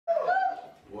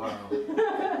Wow.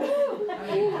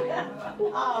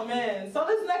 Oh man. So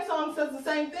this next song says the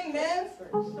same thing, man.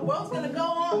 The world's gonna go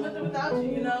on with or without you,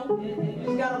 you know. You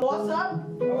just gotta boss up.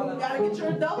 You gotta get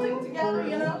your adulting together,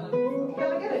 you know. You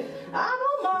gotta get it. I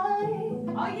don't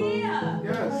mind. Oh yeah.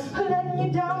 Yes. Letting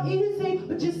you down easy,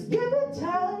 but just give it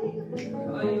time.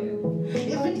 Oh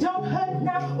yeah. If it don't hurt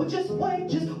now, well just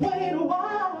wait a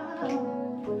while.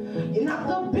 You're not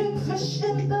the big fish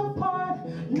in the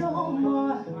pond no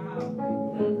more.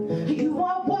 You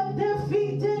are what they're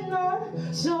feeding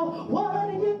on. So what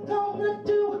are you gonna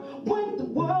do when the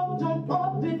world don't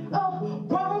open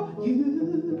around you?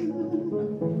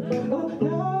 Oh,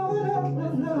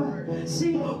 no.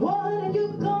 See, what are you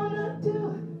gonna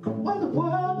do when the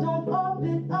world don't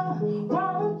open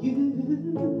around you?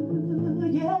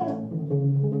 Yeah.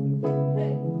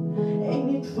 Hey. Ain't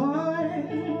it fun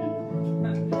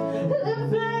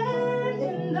living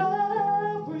in the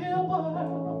real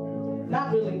world?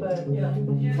 Not really, but you know.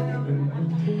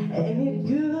 Ain't it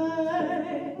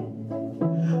good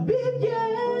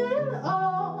being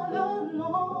all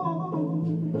alone?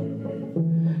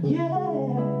 Yeah.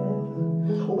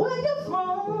 Where you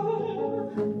from?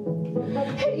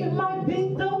 Hey, you might be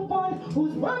the one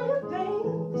who's running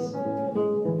things.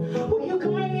 Well, you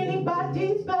can ring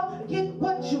anybody's bell, get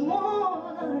what you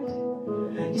want.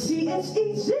 You see, it's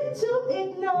easy to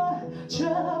ignore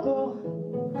trouble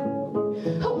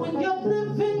when you're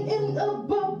living in a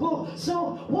bubble.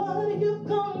 So what are you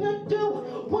gonna do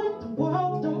when the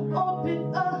world don't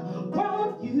open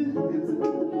around you?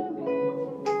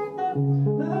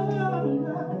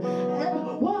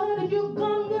 And what are you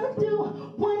gonna do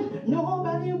when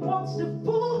nobody wants to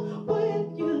fool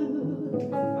with you?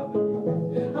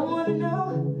 I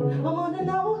wanna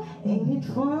know, ain't it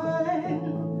fun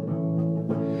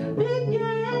being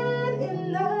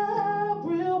in the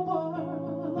real world?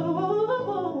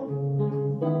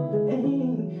 Ain't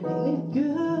it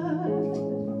good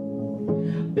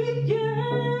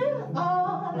being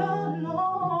all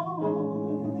alone?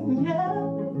 Yeah.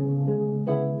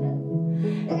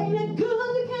 Ain't it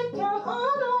good you can't count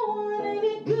on no one? Ain't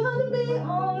it good to be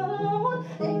all alone?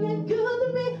 Ain't it good to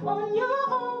be on your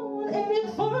own? Ain't it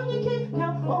fun you can't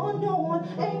count on no one?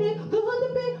 Ain't it good to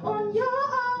be on your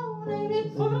own? Ain't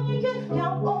it fun you can't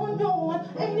count on no one?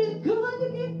 Ain't it good to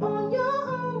be on your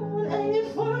own? Ain't it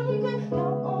fun you can't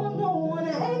count on no one?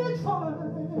 Ain't it fun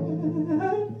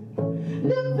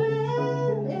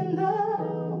living in the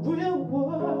real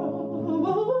world?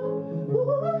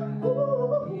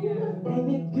 Ain't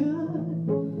it good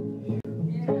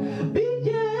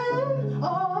being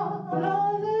all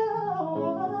alone?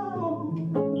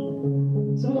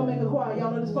 So we're gonna make a choir.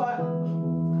 Y'all know this part?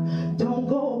 Don't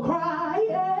go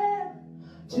crying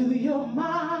to your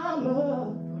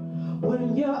mama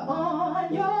when you're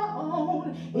on your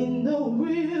own in the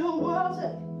real world.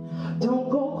 Don't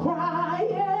go crying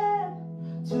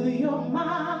to your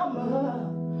mama,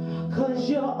 'cause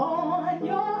you're on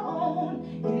your own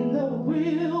in the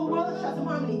real world. Let's try some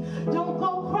harmony. Don't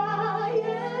go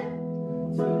crying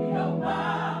to your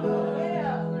mama,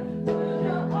 yeah, 'cause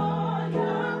you're on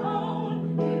your own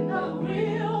in the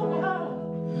real world.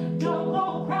 Don't go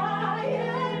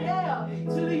crying, yeah,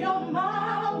 to your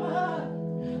mama,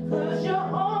 'cause you're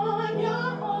on your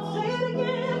own. Say it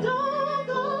again. Don't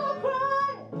go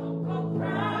crying. Don't go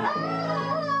crying.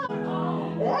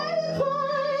 Ain't it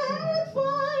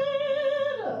fun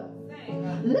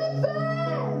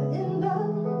living in the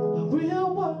real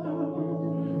world?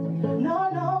 No,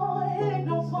 it ain't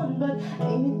no fun, but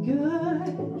ain't it good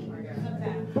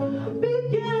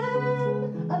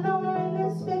being alone in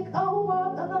this big old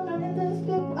world? Alone in this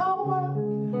big old world.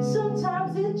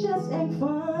 Sometimes it just ain't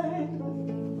fun,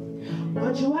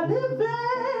 but you are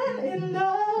living in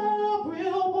the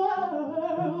real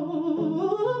world.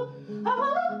 Oh,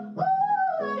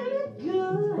 ain't it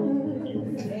good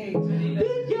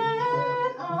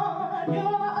being on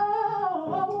your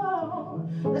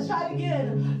own? Let's try it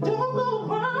again. Don't go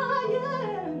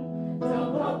crying.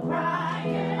 Don't go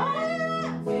crying. Oh, yeah.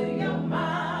 To your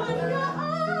mama. When you're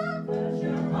on. 'Cause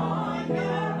you're on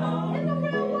your own. In the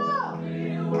real world.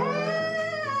 Hey.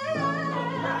 Don't go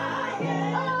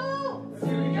crying. Oh.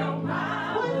 To your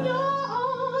mama. When you're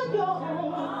on your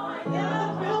own. In the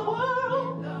real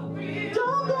world.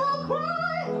 Don't go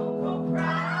crying. Don't go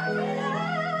crying.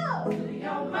 To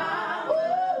your mama.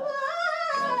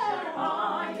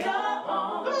 On your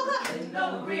own. In the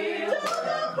real. Don't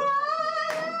go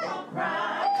crying. Don't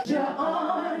cry. You're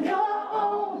on your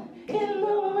own in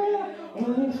the real.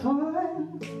 Ain't it fun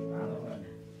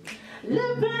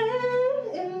living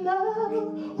in the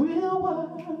real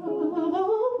world?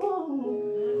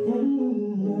 Ain't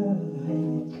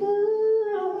it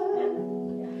good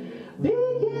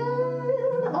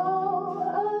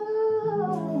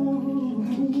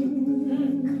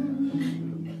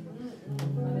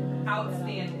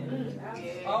Outstanding.